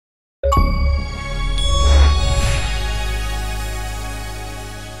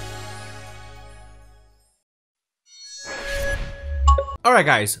Alright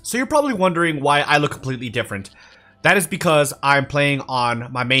guys, so you're probably wondering why I look completely different. That is because I'm playing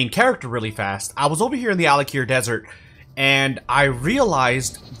on my main character really fast. I was over here in the Alakir Desert, and I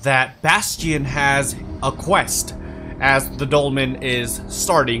realized that Bastion has a quest, as the dolmen is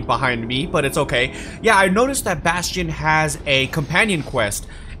starting behind me, but it's okay. Yeah, I noticed that Bastion has a companion quest,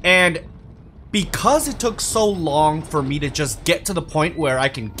 and because it took so long for me to just get to the point where I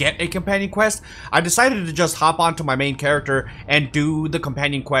can get a companion quest, I decided to just hop onto my main character and do the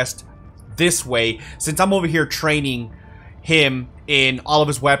companion quest this way, since I'm over here training him in all of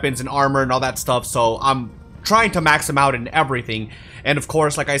his weapons and armor and all that stuff, so I'm trying to max him out in everything. And of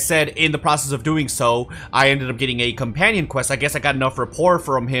course, like I said, in the process of doing so, I ended up getting a companion quest. I guess I got enough rapport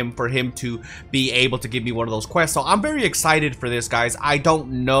from him for him to be able to give me one of those quests, so I'm very excited for this, guys. I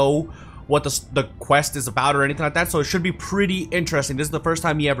don't know what the quest is about or anything like that, so it should be pretty interesting. This is the first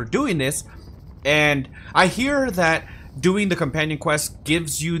time me ever doing this, and I hear that doing the companion quest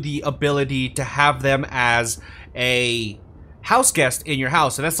gives you the ability to have them as a house guest in your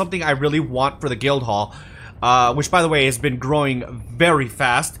house, and that's something I really want for the guild hall, which by the way has been growing very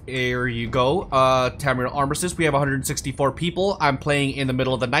fast. Here you go. Tamriel Armistice, we have 164 people. I'm playing in the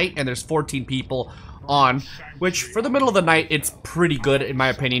middle of the night, and there's 14 people on, which for the middle of the night, it's pretty good in my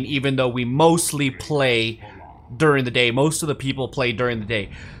opinion, even though we mostly play during the day. Most of the people play during the day.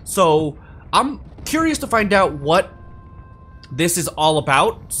 So I'm curious to find out what this is all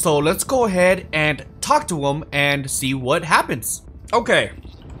about. So let's go ahead and talk to him and see what happens. Okay.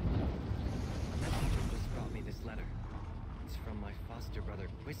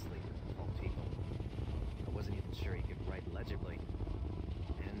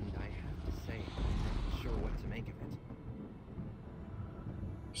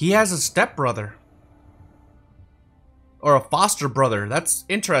 He has a stepbrother. Or a foster brother. That's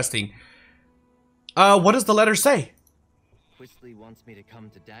interesting. What does the letter say? Quisley wants me to come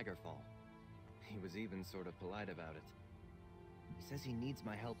to Daggerfall. He was even sort of polite about it. He says he needs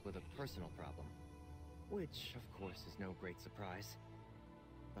my help with a personal problem. Which, of course, is no great surprise.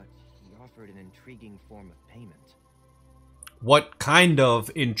 But he offered an intriguing form of payment. What kind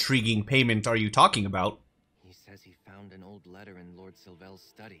of intriguing payment are you talking about? He says he found an old letter in Lord Sylvel's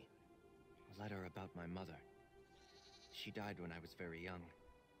study. A letter about my mother. She died when I was very young,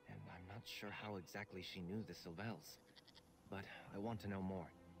 and I'm not sure how exactly she knew the Sylvels. But I want to know more.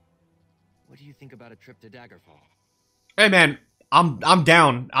 What do you think about a trip to Daggerfall? Hey man, I'm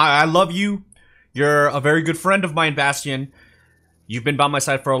down. I love you. You're a very good friend of mine, Bastion. You've been by my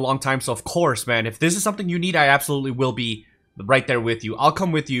side for a long time, so of course, man, if this is something you need, I absolutely will be right there with you. I'll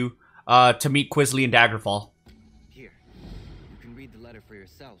come with you to meet Quisley in Daggerfall. Here, you can read the letter for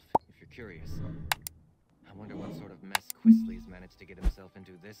yourself if you're curious. I wonder what sort of mess Quisley's managed to get himself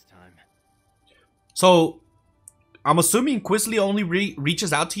into this time. So, I'm assuming Quisley only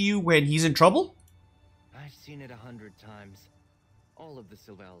reaches out to you when he's in trouble? I've seen it 100 times. All of the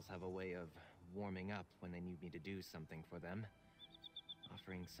Sylvels have a way of warming up when they need me to do something for them.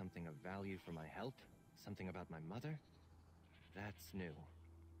 Offering something of value for my help, something about my mother. That's new.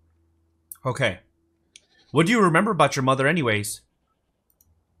 Okay. What do you remember about your mother anyways?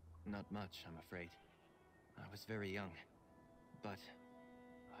 Not much, I'm afraid. I was very young. But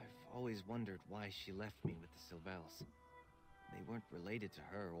I've always wondered why she left me with the Sylvels. They weren't related to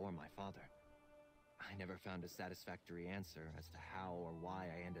her or my father. I never found a satisfactory answer as to how or why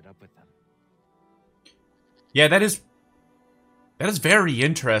I ended up with them. Yeah, that is very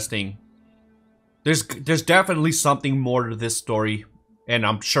interesting. There's definitely something more to this story, and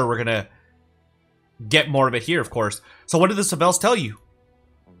I'm sure we're gonna get more of it here, of course. So what did the Sylvels tell you?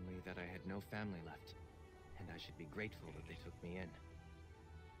 Only that I had no family left, and I should be grateful that they took me in.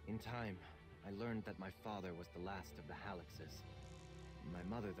 In time, I learned that my father was the last of the Halixes. My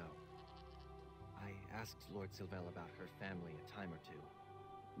mother, though, I asked Lord Sylvel about her family a time or two,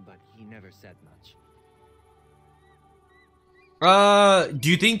 but he never said much. Do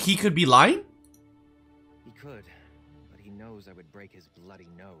you think he could be lying? He could, but he knows I would break his bloody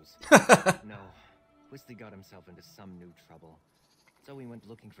nose. No, Quisley got himself into some new trouble, so he went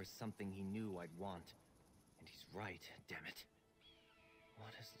looking for something he knew I'd want. And he's right, damn it.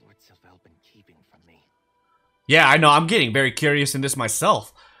 What has Lord Sylvel been keeping from me? Yeah, I know, I'm getting very curious in this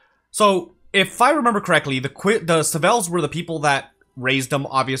myself. So, if I remember correctly, the Sylvels were the people that raised him,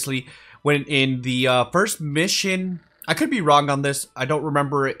 obviously, when in the first mission. I could be wrong on this. I don't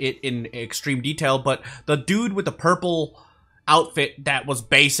remember it in extreme detail, but the dude with the purple outfit that was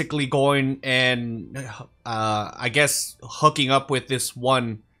basically going and, I guess, hooking up with this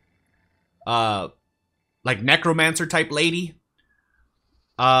one, like, necromancer type lady.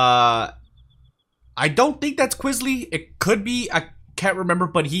 I don't think that's Quisley. It could be. I can't remember,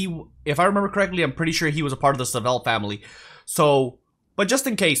 but if I remember correctly, I'm pretty sure he was a part of the Savell family. So, but just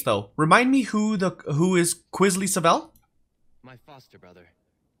in case though, remind me who is Quisley Savell? My foster brother.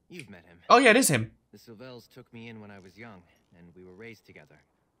 You've met him. Oh yeah, it is him. The Savells took me in when I was young, and we were raised together.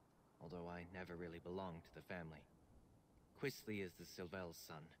 Although I never really belonged to the family. Quisley is the Savell's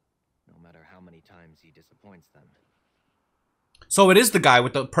son, no matter how many times he disappoints them. So it is the guy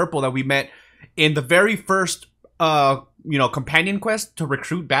with the purple that we met in the very first, companion quest to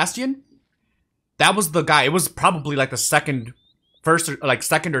recruit Bastion. That was the guy. It was probably like the second or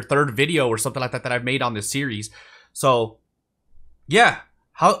third video or something like that that I've made on this series. So, yeah.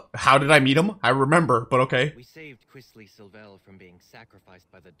 How did I meet him? I remember, but okay. We saved Quisley Savell from being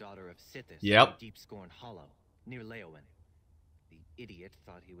sacrificed by the daughter of Sithis Yep. in Deepscorn Hollow, near Leowen. The idiot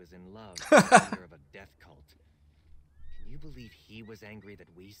thought he was in love with the leader of a death cult. Can you believe he was angry that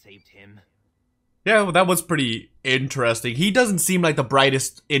we saved him? Yeah, well, that was pretty interesting. He doesn't seem like the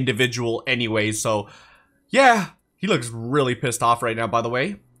brightest individual anyway, so yeah, he looks really pissed off right now, by the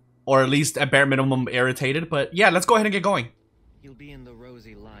way. Or at least at bare minimum irritated, but yeah, let's go ahead and get going. He'll be in the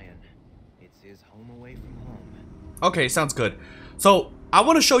Rosy Lion. It's his home away from home. Okay, sounds good. So, I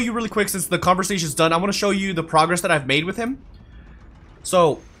want to show you really quick, since the conversation's done, I want to show you the progress that I've made with him.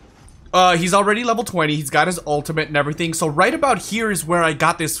 So, he's already level 20, he's got his ultimate and everything. So right about here is where I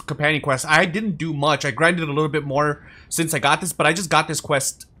got this companion quest. I didn't do much, I grinded a little bit more since I got this, but I just got this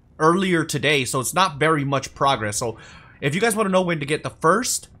quest earlier today, so it's not very much progress. So, if you guys want to know when to get the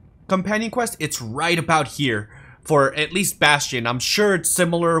first companion quest, it's right about here. For at least Bastion. I'm sure it's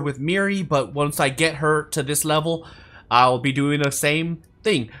similar with Miri, but once I get her to this level, I'll be doing the same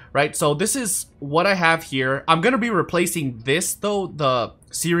thing, right? So this is what I have here. I'm going to be replacing this, though, the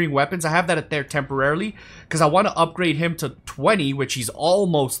searing weapons. I have that there temporarily, because I want to upgrade him to 20, which he's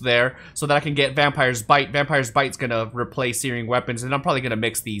almost there, so that I can get Vampire's Bite. Vampire's Bite's going to replace searing weapons, and I'm probably going to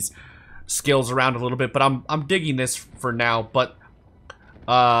mix these skills around a little bit, but I'm digging this for now. But,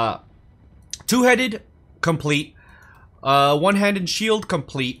 two-headed, complete. One-handed shield,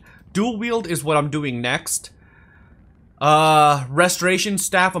 complete. Dual wield is what I'm doing next. Restoration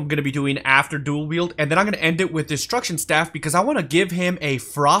staff I'm gonna be doing after dual wield, and then I'm gonna end it with destruction staff because I want to give him a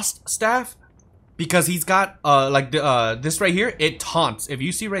frost staff because he's got this right here. It taunts. If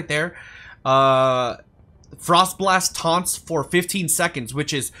you see right there, frost blast taunts for 15 seconds,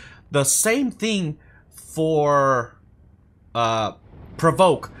 which is the same thing for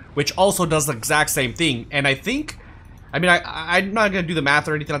provoke, which also does the exact same thing. And I'm not going to do the math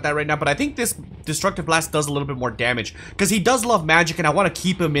or anything like that right now, but I think this Destructive Blast does a little bit more damage. Because he does love magic, and I want to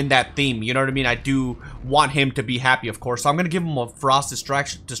keep him in that theme, you know what I mean? I do want him to be happy, of course. So I'm going to give him a Frost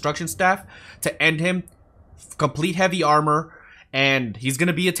Destruction Staff to end him. Complete heavy armor, and he's going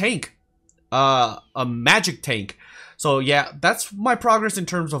to be a tank. A magic tank. So yeah, that's my progress in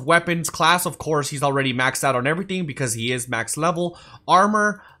terms of weapons. Class, of course, he's already maxed out on everything because he is max level.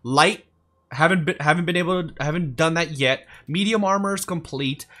 Armor, light. Haven't done that yet. Medium armor is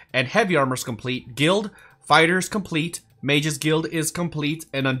complete, and heavy armor is complete. Guild, fighters complete. Mage's guild is complete,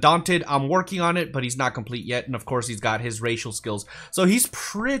 and Undaunted, I'm working on it, but he's not complete yet. And of course, he's got his racial skills. So he's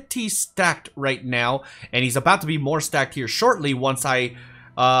pretty stacked right now, and he's about to be more stacked here shortly once I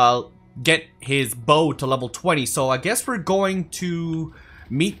get his bow to level 20. So I guess we're going to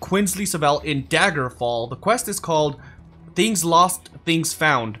meet Quisley Savell in Daggerfall. The quest is called Things Lost, Things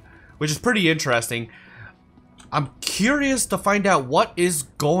Found, which is pretty interesting. I'm curious to find out what is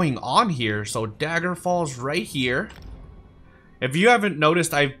going on here. So Daggerfall's right here. If you haven't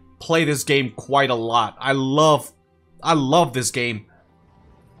noticed, I play this game quite a lot. I love this game.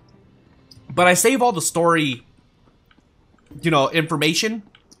 But I save all the story, information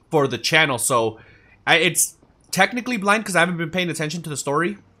for the channel. So it's technically blind because I haven't been paying attention to the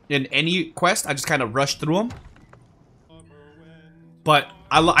story in any quest. I just kind of rushed through them. But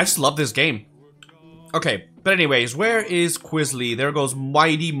I just love this game. Okay, but anyways, where is Quisley? There goes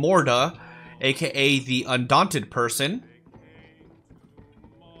Mighty Morda, aka the Undaunted person.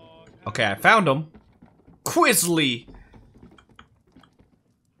 Okay, I found him. Quisley!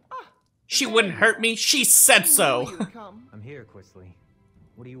 She wouldn't hurt me, she said so! I'm here, Quisley.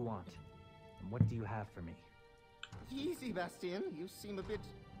 What do you want? And what do you have for me? Easy, Bastion. You seem a bit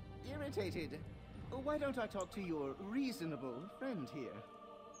irritated. Why don't I talk to your reasonable friend here?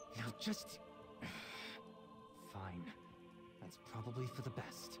 Now just... Fine. That's probably for the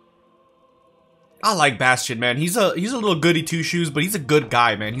best. I like Bastion, man. He's a little goody two-shoes, but he's a good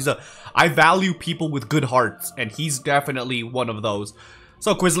guy, man. I value people with good hearts, and he's definitely one of those.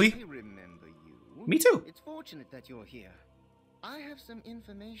 So, Quisley. I remember you. Me too. It's fortunate that you're here. I have some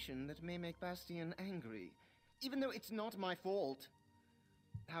information that may make Bastion angry, even though it's not my fault.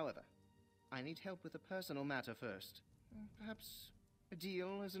 However, I need help with a personal matter first. Perhaps a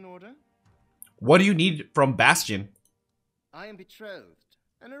deal is in order? What do you need from Bastion? I am betrothed.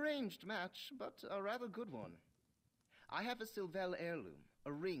 An arranged match, but a rather good one. I have a Sylvel heirloom,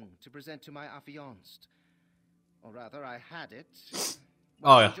 a ring to present to my affianced. Or rather, I had it.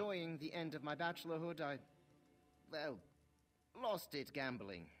 Oh, yeah. Enjoying the end of my bachelorhood, I, well, lost it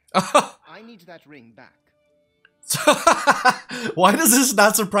gambling. I need that ring back. Why does this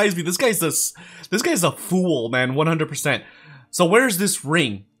not surprise me? This guy's a fool, man, 100%. So where's this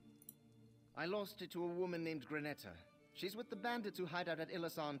ring? I lost it to a woman named Granetta. She's with the bandits who hide out at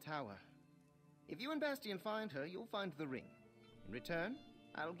Ilasan Tower. If you and Bastion find her, you'll find the ring. In return,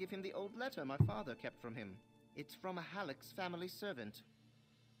 I'll give him the old letter my father kept from him. It's from a Halleck's family servant.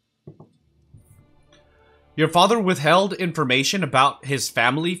 Your father withheld information about his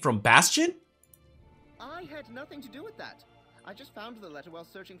family from Bastion? I had nothing to do with that. I just found the letter while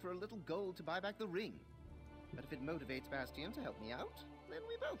searching for a little gold to buy back the ring. But if it motivates Bastion to help me out, then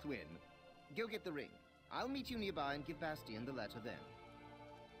we both win. Go get the ring. I'll meet you nearby and give Bastion the letter then.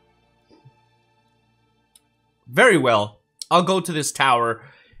 Very well. I'll go to this tower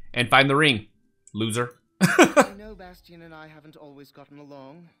and find the ring, loser. I know Bastion and I haven't always gotten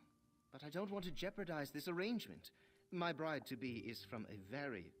along, but I don't want to jeopardize this arrangement. My bride-to-be is from a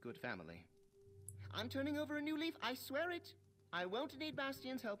very good family. I'm turning over a new leaf, I swear it. I won't need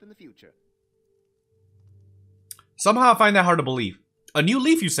Bastion's help in the future. Somehow I find that hard to believe. A new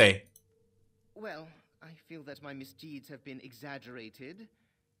leaf, you say? Well, I feel that my misdeeds have been exaggerated,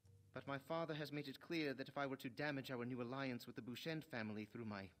 but my father has made it clear that if I were to damage our new alliance with the Bouchent family through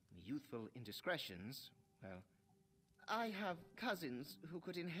my youthful indiscretions, well, I have cousins who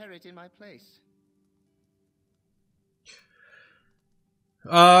could inherit in my place.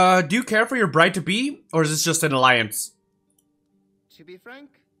 Do you care for your bride-to-be, or is this just an alliance? To be frank,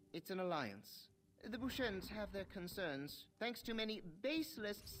 it's an alliance. The Bouchents have their concerns, thanks to many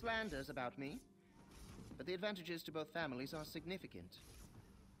baseless slanders about me. But the advantages to both families are significant.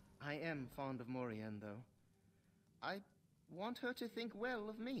 I am fond of Morian, though. I want her to think well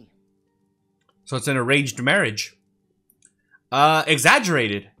of me. So it's an arranged marriage.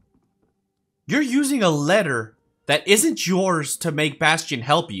 Exaggerated. You're using a letter that isn't yours to make Bastion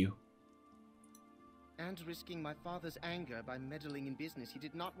help you. And risking my father's anger by meddling in business he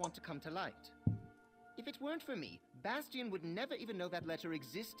did not want to come to light. If it weren't for me, Bastion would never even know that letter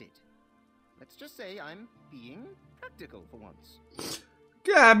existed. Let's just say I'm being practical for once.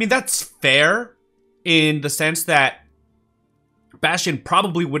 Yeah, I mean, that's fair in the sense that Bastion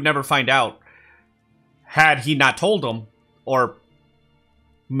probably would never find out had he not told him or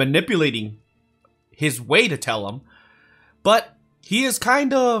manipulating his way to tell him. But he is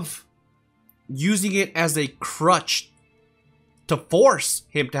kind of using it as a crutch to force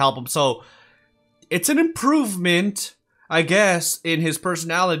him to help him. So it's an improvement, I guess, in his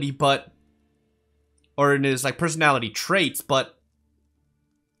personality, but or in his like personality traits, but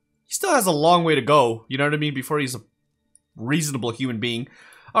he still has a long way to go, you know what I mean, before he's a reasonable human being.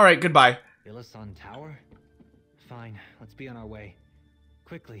 Alright, goodbye. Ilasan Tower? Fine, let's be on our way.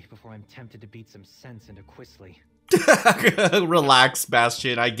 Quickly, before I'm tempted to beat some sense into Quisley. Relax,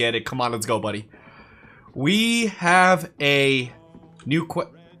 Bastion, I get it. Come on, let's go, buddy. We have a new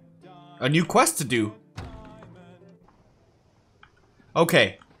quest to do.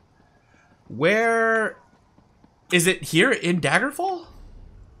 Okay. Where is it? Here in Daggerfall?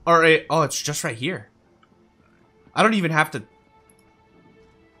 Or oh, it's just right here. I don't even have to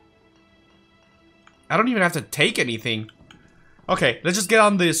take anything. Okay, let's just get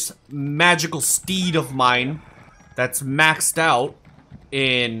on this magical steed of mine that's maxed out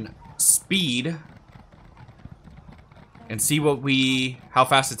in speed and see how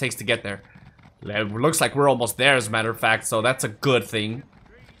fast it takes to get there. It looks like we're almost there, as a matter of fact, so that's a good thing.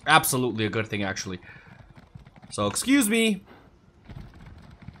 Absolutely a good thing, actually. So, excuse me.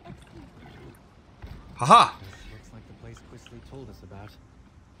 Haha. Looks like the place Quisley told us about.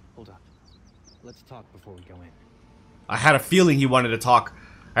 Hold up. Let's talk before we go in. I had a feeling he wanted to talk.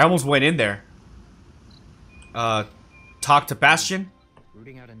 I almost went in there. Talk to Bastion?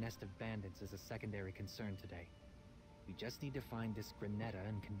 Rooting out a nest of bandits is a secondary concern today. We just need to find this Granetta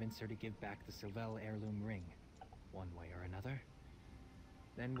and convince her to give back the Sylvel heirloom ring. One way or another.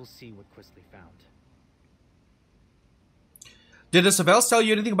 Then we'll see what Quisley found. Did the Sylvels tell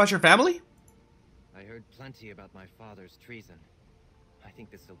you anything about your family? I heard plenty about my father's treason. I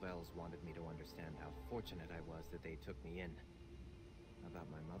think the Sylvels wanted me to understand how fortunate I was that they took me in. About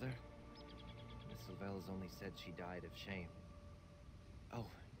my mother? The Sylvels only said she died of shame. Oh,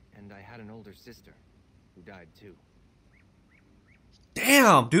 and I had an older sister, who died too.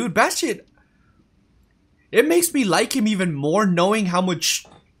 Damn, dude, Bastion. It makes me like him even more knowing how much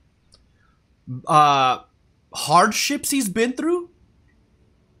hardships he's been through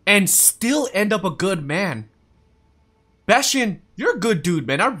and still end up a good man. Bastion, you're a good dude,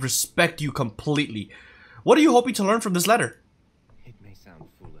 man. I respect you completely. What are you hoping to learn from this letter? It may sound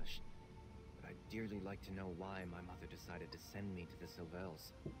foolish, but I'd dearly like to know why my mother decided to send me to the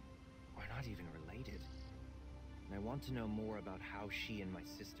Sylvels. We're not even related. And I want to know more about how she and my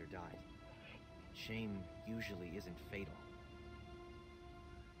sister died. Shame usually isn't fatal.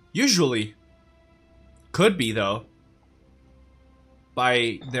 Usually. Could be, though.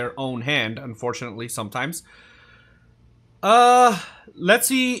 By their own hand, unfortunately, sometimes. Let's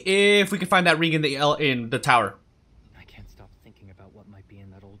see if we can find that ring in the tower. I can't stop thinking about what might be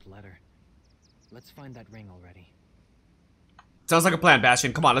in that old letter. Let's find that ring already. Sounds like a plan,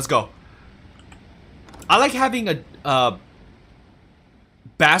 Bastion. Come on, let's go. I like having a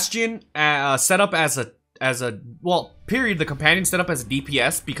Bastion set up as a well, period, the companion set up as a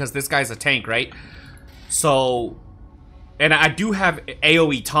DPS because this guy's a tank, right? So, and I do have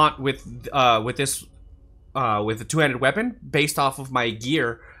AoE taunt with this with a two-handed weapon based off of my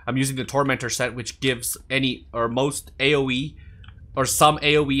gear. I'm using the Tormentor set, which gives any or most AoE or some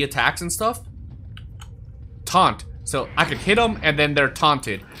AoE attacks and stuff taunt. So I could hit them and then they're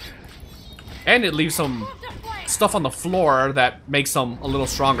taunted, and it leaves some stuff on the floor that makes them a little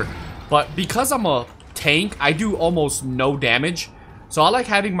stronger. But because I'm a tank, I do almost no damage. So I like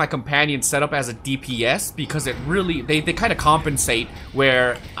having my companion set up as a DPS because it really, they kind of compensate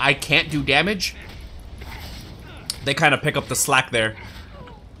where I can't do damage. They kind of pick up the slack there.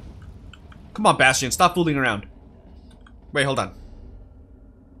 Come on, Bastion, stop fooling around. Wait, hold on.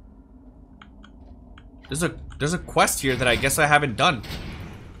 There's a quest here that I guess I haven't done.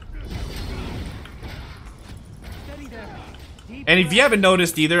 And if you haven't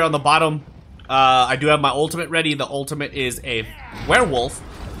noticed either, on the bottom, I do have my ultimate ready. The ultimate is a werewolf.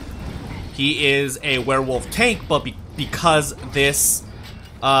 He is a werewolf tank, but because this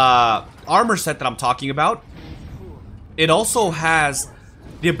armor set that I'm talking about, it also has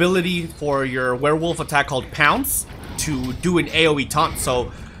the ability for your werewolf attack called Pounce to do an AoE taunt.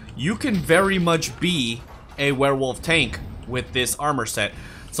 So you can very much be a werewolf tank with this armor set.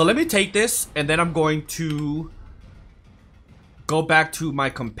 So let me take this, and then I'm going to go back to my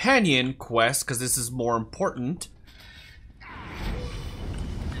companion quest because this is more important.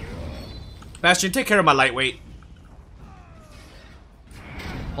 Bastion, take care of my lightweight.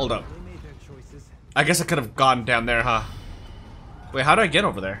 Hold up. I guess I could have gone down there, huh? Wait, how do I get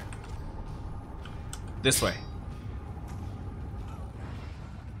over there? This way.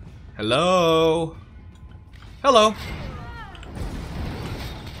 Hello? Hello?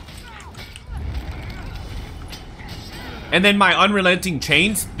 And then my unrelenting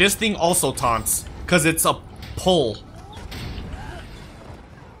chains, this thing also taunts, because it's a pull.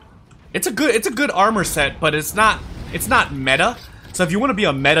 It's a good armor set, but it's not meta. So if you want to be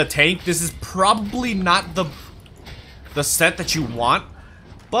a meta tank, this is probably not the set that you want.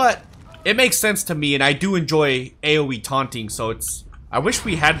 But it makes sense to me, and I do enjoy AoE taunting, so it's... I wish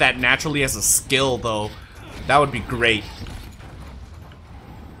we had that naturally as a skill, though. That would be great.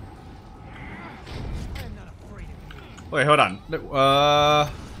 Wait, hold on.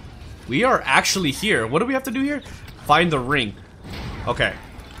 We are actually here. What do we have to do here? Find the ring. Okay.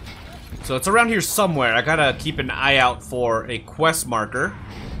 So it's around here somewhere. I gotta keep an eye out for a quest marker.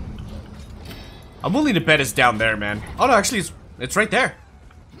 I'm willing to bet it's down there, man. Oh no, actually it's right there.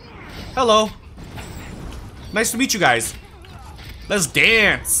 Hello. Nice to meet you guys. Let's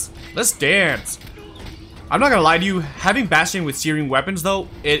dance. Let's dance. I'm not gonna lie to you, having Bastion with searing weapons though,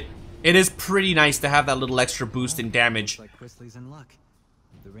 it is pretty nice to have that little extra boost in damage. Like Quistley's in luck.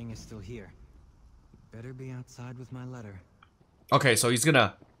 The ring is still here. Better be outside with my letter. Okay, so he's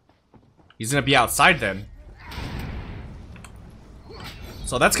gonna be outside then.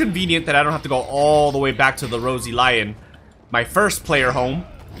 So that's convenient that I don't have to go all the way back to the Rosy Lion, my first player home,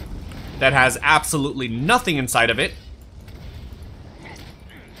 that has absolutely nothing inside of it.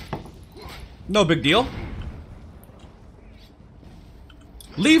 No big deal.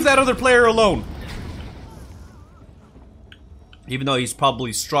 Leave that other player alone. Even though he's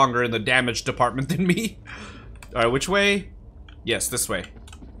probably stronger in the damage department than me. Alright, which way? Yes, this way.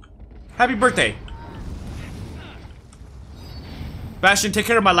 Happy birthday. Bastion, take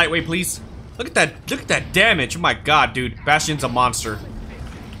care of my lightweight, please. Look at that damage. Oh my god, dude. Bastion's a monster.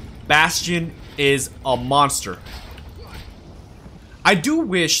 Bastion is a monster. I do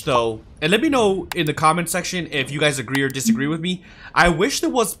wish, though, and let me know in the comment section if you guys agree or disagree with me. I wish there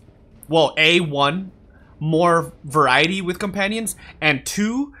was, well, one more variety with companions, and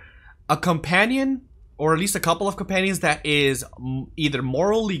 2, a companion, or at least a couple of companions, that is either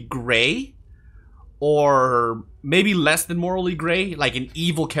morally gray or maybe less than morally gray, like an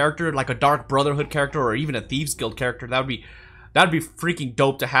evil character, like a Dark Brotherhood character, or even a Thieves Guild character. That'd be freaking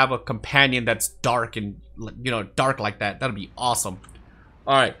dope to have a companion that's dark and, you know, dark like that. That'd be awesome.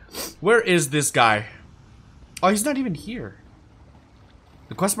 All right, where is this guy? Oh, he's not even here.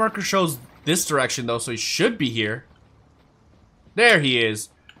 The quest marker shows this direction though, so he should be here. There he is.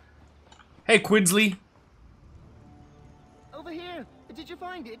 Hey, Quinsley. Over here. Did you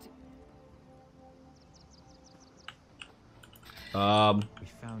find it? We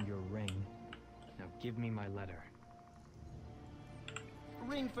found your ring. Now give me my letter.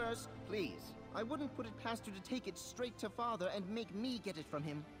 Ring first, please. I wouldn't put it past you to take it straight to Father and make me get it from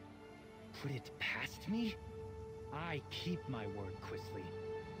him. Put it past me? I keep my word, Quinsley.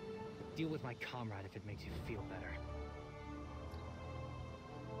 Deal with my comrade if it makes you feel better.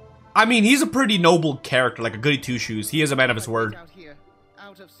 I mean, he's a pretty noble character, like a goody two-shoes. He is a man of his word. Out here,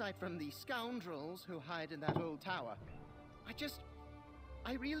 out of sight from the scoundrels who hide in that old tower.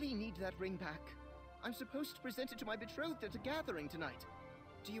 I really need that ring back. I'm supposed to present it to my betrothed at a gathering tonight.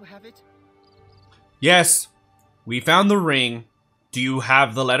 Do you have it? Yes, we found the ring. Do you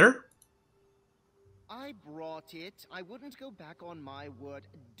have the letter? I brought it. I wouldn't go back on my word.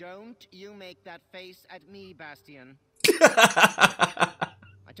 Don't you make that face at me, Bastion. I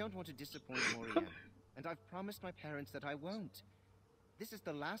don't want to disappoint Morian, and I've promised my parents that I won't. This is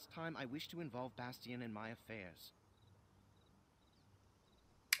the last time I wish to involve Bastion in my affairs.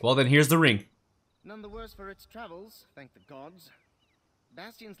 Well, then here's the ring. None the worse for its travels, thank the gods.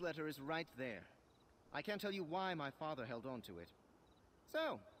 Bastion's letter is right there. I can't tell you why my father held on to it.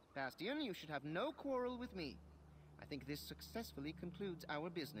 So, Bastion, you should have no quarrel with me. I think this successfully concludes our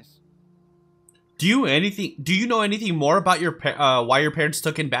business. Do you know anything more about your why your parents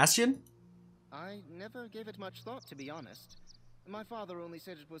took in Bastion? I never gave it much thought, to be honest. My father only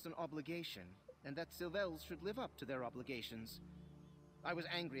said it was an obligation, and that Sylvels should live up to their obligations. I was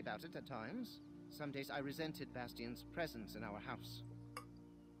angry about it at times. Some days I resented Bastion's presence in our house.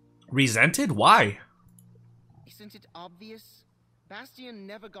 Resented? Why? Isn't it obvious? Bastion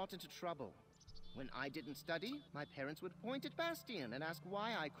never got into trouble. When I didn't study, my parents would point at Bastion and ask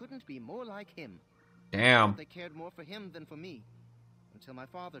why I couldn't be more like him. Damn. They cared more for him than for me, until my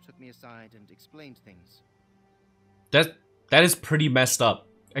father took me aside and explained things. That is pretty messed up.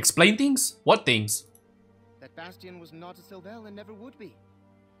 Explain things? What things? That Bastion was not a Sylvel and never would be.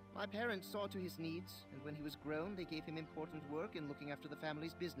 My parents saw to his needs, and when he was grown, they gave him important work in looking after the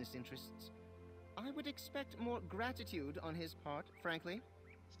family's business interests. I would expect more gratitude on his part, frankly.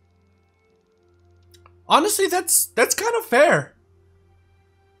 Honestly, that's kind of fair.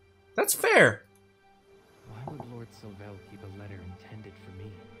 That's fair. Why would Lord Sylvel keep a letter intended for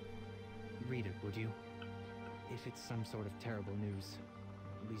me? Read it, would you? If it's some sort of terrible news,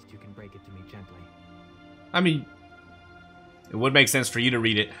 at least you can break it to me gently. I mean, it would make sense for you to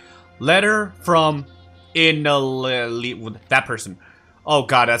read it. Letter from that person. Oh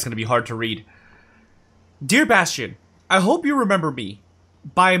god, that's gonna be hard to read. Dear Bastion, I hope you remember me.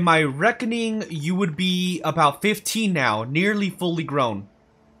 By my reckoning, you would be about 15 now, nearly fully grown.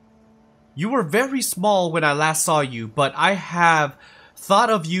 You were very small when I last saw you, but I have thought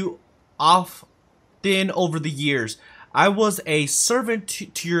of you often over the years. I was a servant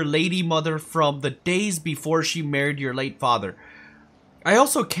to your lady mother from the days before she married your late father. I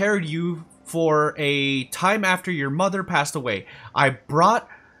also carried you for a time after your mother passed away. I brought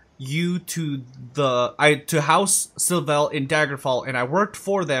you to House Sylvel in Daggerfall, and I worked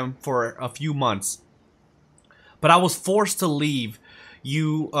for them for a few months. But I was forced to leave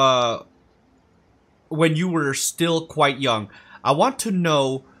you when you were still quite young. I want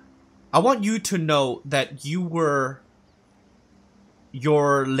you to know that you were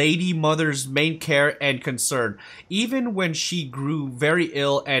your lady mother's main care and concern, even when she grew very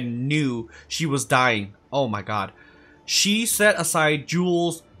ill and knew she was dying. Oh my god. She set aside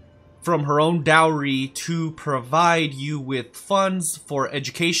jewels from her own dowry to provide you with funds for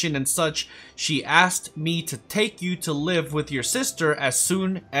education and such. She asked me to take you to live with your sister as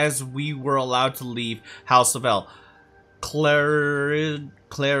soon as we were allowed to leave House of L. Clarine?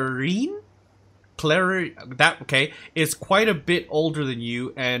 Claire is quite a bit older than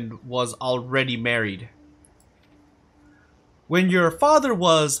you and was already married. When your father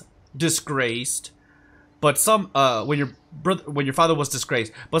was disgraced, but when your father was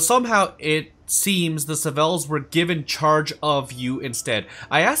disgraced, but somehow it seems the Sylvels were given charge of you instead.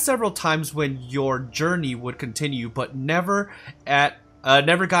 I asked several times when your journey would continue, but never at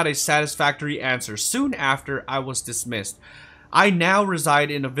never got a satisfactory answer. Soon after, I was dismissed. I now reside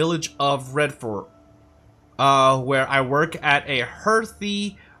in a village of Redford, where I work at a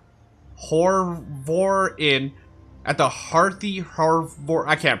Hearthy Horvor Inn. At the Hearthy Horvor...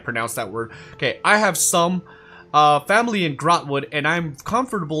 I can't pronounce that word. Okay, I have some family in Grotwood, and I'm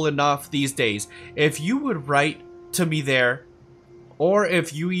comfortable enough these days. If you would write to me there, or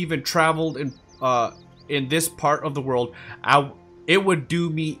if you even traveled in this part of the world, it would do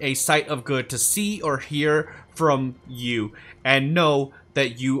me a sight of good to see or hear from you, and know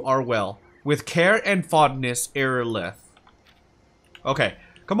that you are well. With care and fondness, Erilith. Okay,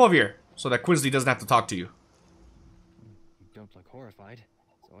 come over here, so that Quinsley doesn't have to talk to you. You don't look horrified,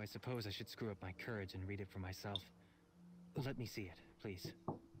 so I suppose I should screw up my courage and read it for myself. Let me see it, please.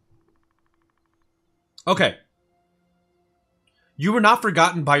 Okay. You were not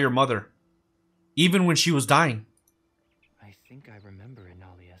forgotten by your mother, even when she was dying. I think I remember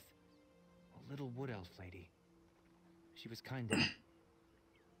Inaliath, a little wood elf lady. She was kind to me.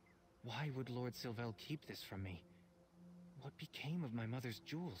 Why would Lord Sylvel keep this from me? What became of my mother's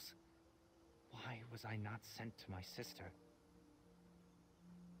jewels? Why was I not sent to my sister?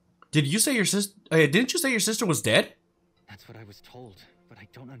 Did you say your sister? Didn't you say your sister was dead? That's what I was told, but I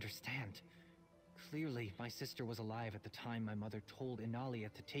don't understand. Clearly, my sister was alive at the time my mother told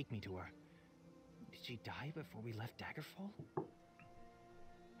Inaliath to take me to her. Did she die before we left Daggerfall?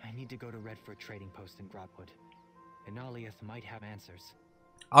 I need to go to Redford Trading Post in Grotwood. Inaliath might have answers.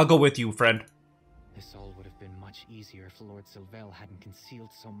 I'll go with you, friend. This all would have been much easier if Lord Sylvel hadn't concealed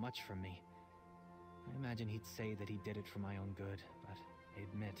so much from me. I imagine he'd say that he did it for my own good, but I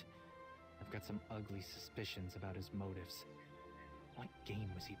admit, I've got some ugly suspicions about his motives. What game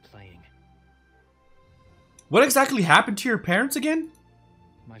was he playing? What exactly happened to your parents again?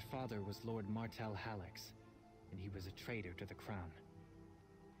 My father was Lord Martel Hallex, and he was a traitor to the crown.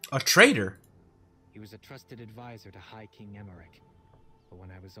 A traitor? He was a trusted advisor to High King Emeric, but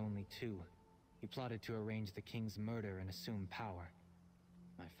when I was only 2, he plotted to arrange the king's murder and assume power.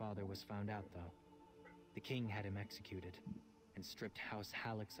 My father was found out, though. The king had him executed, and stripped House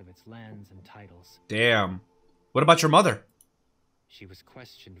Hallex of its lands and titles. Damn. What about your mother? She was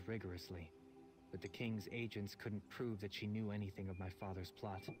questioned rigorously, but the king's agents couldn't prove that she knew anything of my father's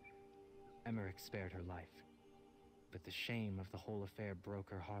plot. Emeric spared her life, but the shame of the whole affair broke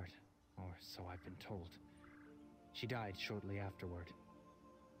her heart, or so I've been told. She died shortly afterward.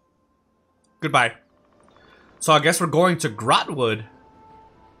 Goodbye. So I guess we're going to Grotwood.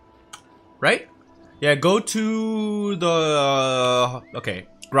 Right? Yeah, go to the... okay,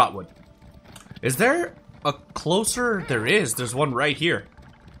 Grotwood. Is there a closer? There is. There's one right here.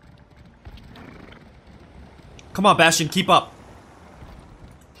 Come on, Bastion, keep up.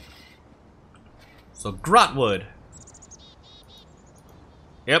 So, Grotwood.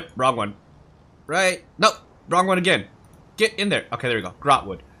 Yep, wrong one. Right? Nope, wrong one again. Get in there. Okay, there we go.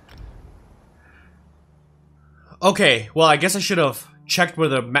 Grotwood. Okay, well, I guess I should have checked where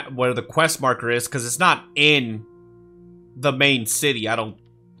the quest marker is, because it's not in the main city, I don't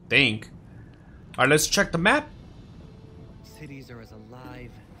think. Alright, let's check the map. Cities are as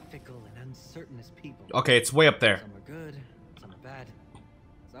alive, fickle, and uncertain as people. Okay, it's way up there. Some are good, some are bad.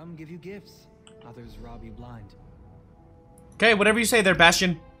 Some give you gifts, others rob you blind. Okay, whatever you say there,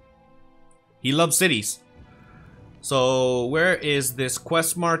 Bastion. He loves cities. So, where is this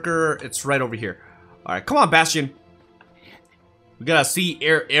quest marker? It's right over here. Alright, come on, Bastion. We gotta see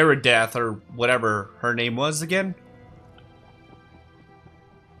Eridath, or whatever her name was again.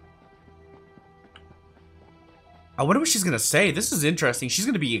 I wonder what she's gonna say. This is interesting. She's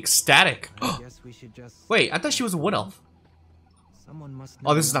gonna be ecstatic. I guess we should just... Wait, I thought she was a wood elf. Someone must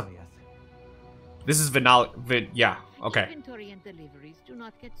Oh, this is not... This is yeah, okay. Inventory and deliveries do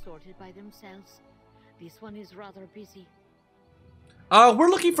not get sorted by themselves. This one is rather busy. We're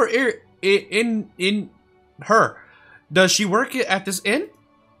looking for in her. Does she work at this inn?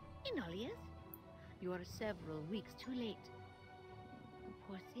 Inaliath, you are several weeks too late.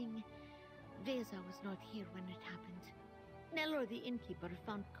 Poor thing. Veza was not here when it happened. Nellor the innkeeper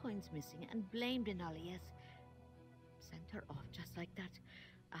found coins missing and blamed Inaliath. Sent her off just like that.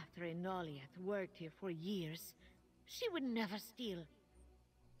 After Inaliath worked here for years. She would never steal.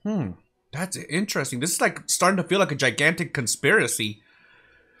 That's interesting. This is like starting to feel like a gigantic conspiracy.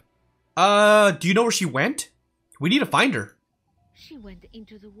 Do you know where she went? We need to find her. She went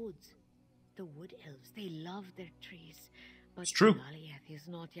into the woods. The wood elves, they love their trees. But It's true. Inaliath is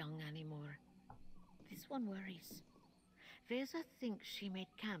not young anymore. This one worries. Veza thinks she made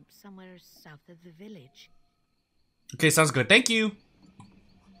camp somewhere south of the village. Okay, sounds good. Thank you.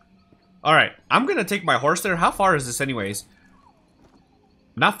 Alright, I'm gonna take my horse there. How far is this anyways?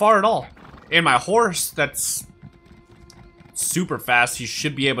 Not far at all. And my horse, that's super fast. He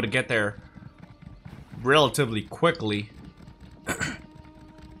should be able to get there relatively quickly.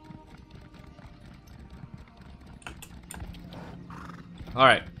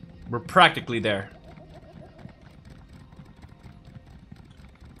 Alright. We're practically there.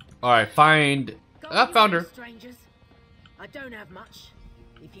 Alright, find... I found her. Strangers. I don't have much,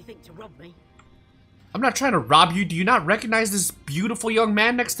 if you think to rob me. I'm not trying to rob you. Do you not recognize this beautiful young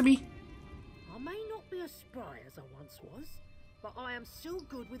man next to me? I may not be as spry as I once was, but I am still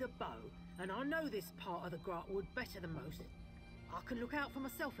good with a bow, and I know this part of the Grotwood better than most. I can look out for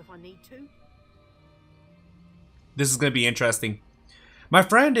myself if I need to. This is going to be interesting. My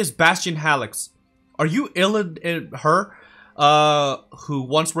friend is Bastion Hallex. Are you her, who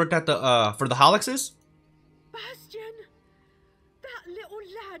once worked at the, for the Hallexes? Bastion! That little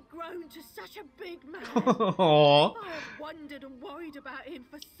lad grown to such a big man. Aww. I have wondered and worried about him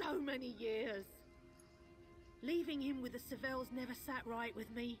for so many years. Leaving him with the Savelles never sat right with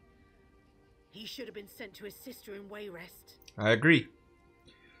me. He should have been sent to his sister in Wayrest. I agree.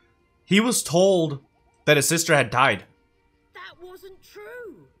 He was told that his sister had died. That wasn't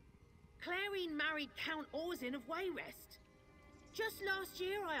true. Clarine married Count Orzin of Wayrest. Just last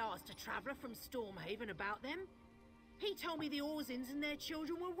year I asked a traveller from Stormhaven about them. He told me the Orzins and their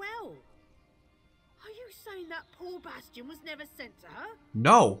children were well. Are you saying that poor Bastion was never sent to her?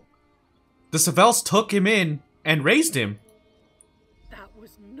 No. The Savelles took him in and raised him. That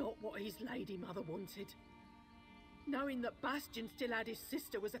was not what his lady mother wanted. Knowing that Bastion still had his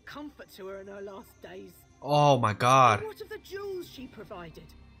sister was a comfort to her in her last days. Oh my god. And what of the jewels she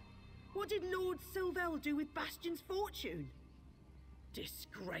provided? What did Lord Sylvel do with Bastion's fortune?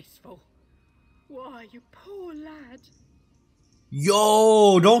 Disgraceful. Why, you poor lad.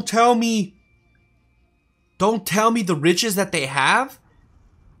 Yo, don't tell me the riches that they have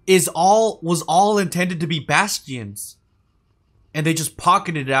was all intended to be Bastion's. And they just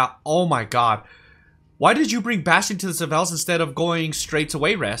pocketed it out. Oh my god. Why did you bring Bastion to the Savelles instead of going straight to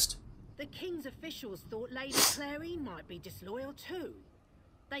Wayrest? The king's officials thought Lady Clarine might be disloyal too.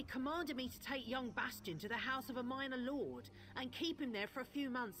 They commanded me to take young Bastion to the house of a minor lord and keep him there for a few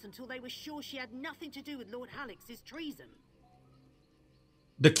months until they were sure she had nothing to do with Lord Halix's treason.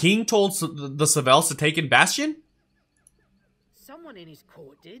 The king told the Savelles to take in Bastion? Someone in his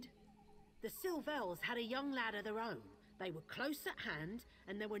court did. The Sylvels had a young lad of their own. They were close at hand,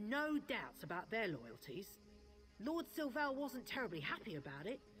 and there were no doubts about their loyalties. Lord Sylvel wasn't terribly happy about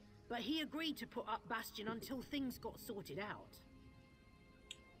it, but he agreed to put up Bastion until things got sorted out.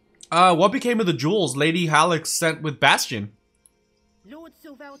 What became of the jewels Lady Hallex sent with Bastion? Lord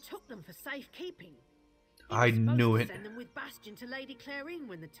Sylvel took them for safekeeping. I knew it. Send them with Bastion to Lady Clarine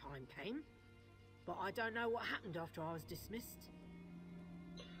when the time came, but I don't know what happened after I was dismissed.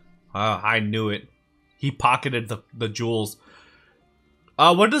 I knew it. He pocketed the jewels.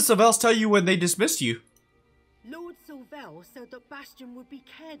 What did the Savelles tell you when they dismissed you? Lord Sylvel said that Bastion would be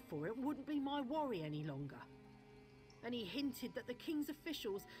cared for. It wouldn't be my worry any longer. And he hinted that the king's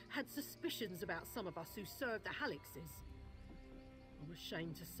officials had suspicions about some of us who served the Halixes. I'm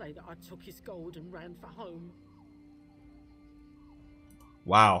ashamed to say that I took his gold and ran for home.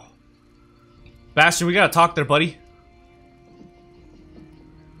 Wow. Bastion, we gotta talk there, buddy.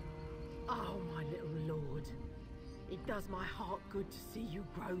 Oh, my little lord. It does my heart good to see you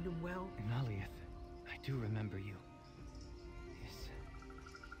grown and well. Imaliath, I do remember you.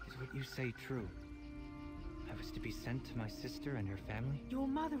 Is what you say true? I was to be sent to my sister and her family? Your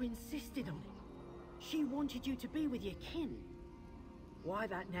mother insisted on it. She wanted you to be with your kin. Why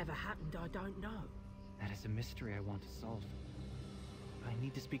that never happened, I don't know. That is a mystery I want to solve. I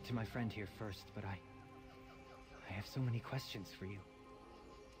need to speak to my friend here first, but I have so many questions for you.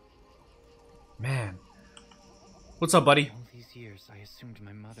 Man. What's up, buddy? All these years, I assumed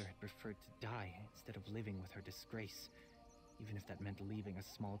my mother had preferred to die instead of living with her disgrace, even if that meant leaving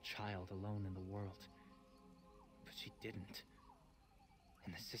a small child alone in the world. But she didn't.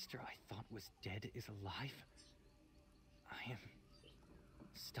 And the sister I thought was dead is alive? I am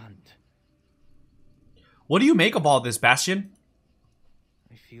stunned. What do you make of all this, Bastion?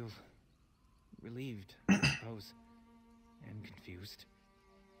 I feel relieved, I suppose, and confused.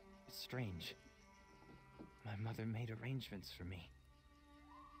 It's strange. My mother made arrangements for me.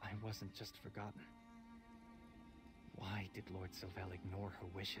 I wasn't just forgotten. Why did Lord Sylvel ignore her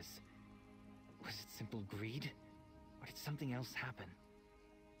wishes? Was it simple greed? Or did something else happen?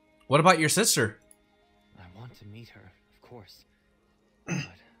 What about your sister? I want to meet her, of course. But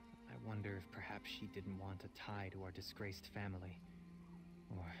I wonder if perhaps she didn't want a tie to our disgraced family.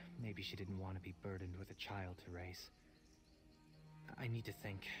 Or maybe she didn't want to be burdened with a child to raise. I need to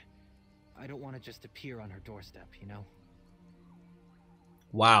think. I don't want to just appear on her doorstep, you know?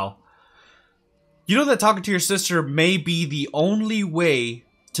 Wow. You know that talking to your sister may be the only way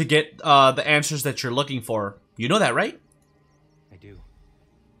to get the answers that you're looking for. You know that, right? I do.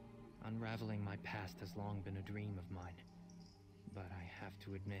 Unraveling my past has long been a dream of mine. But I have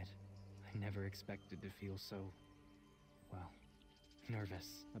to admit, I never expected to feel so, well,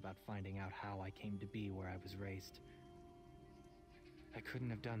 nervous about finding out how I came to be where I was raised. I couldn't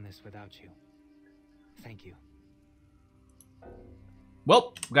have done this without you. Thank you.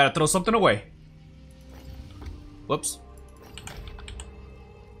 Well, we gotta throw something away. Whoops.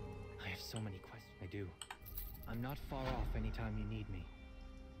 I have so many questions. I do. I'm not far off anytime you need me.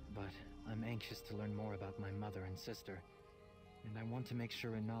 But I'm anxious to learn more about my mother and sister. And I want to make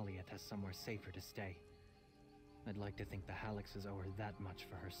sure Inaliath has somewhere safer to stay. I'd like to think the Halixes owe her that much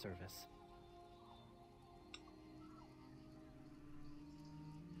for her service.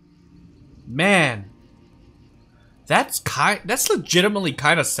 Man. That's legitimately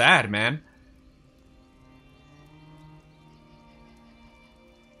kind of sad, man.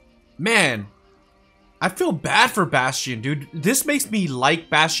 Man. I feel bad for Bastion, dude. This makes me like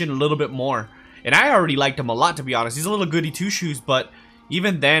Bastion a little bit more. And I already liked him a lot, to be honest. He's a little goody two-shoes, but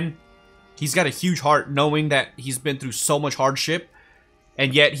even then, he's got a huge heart, knowing that he's been through so much hardship,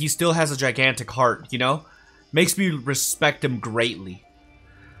 and yet he still has a gigantic heart, you know? Makes me respect him greatly.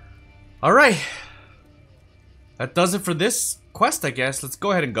 Alright. That does it for this quest, I guess. Let's go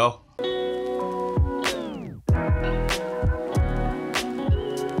ahead and go.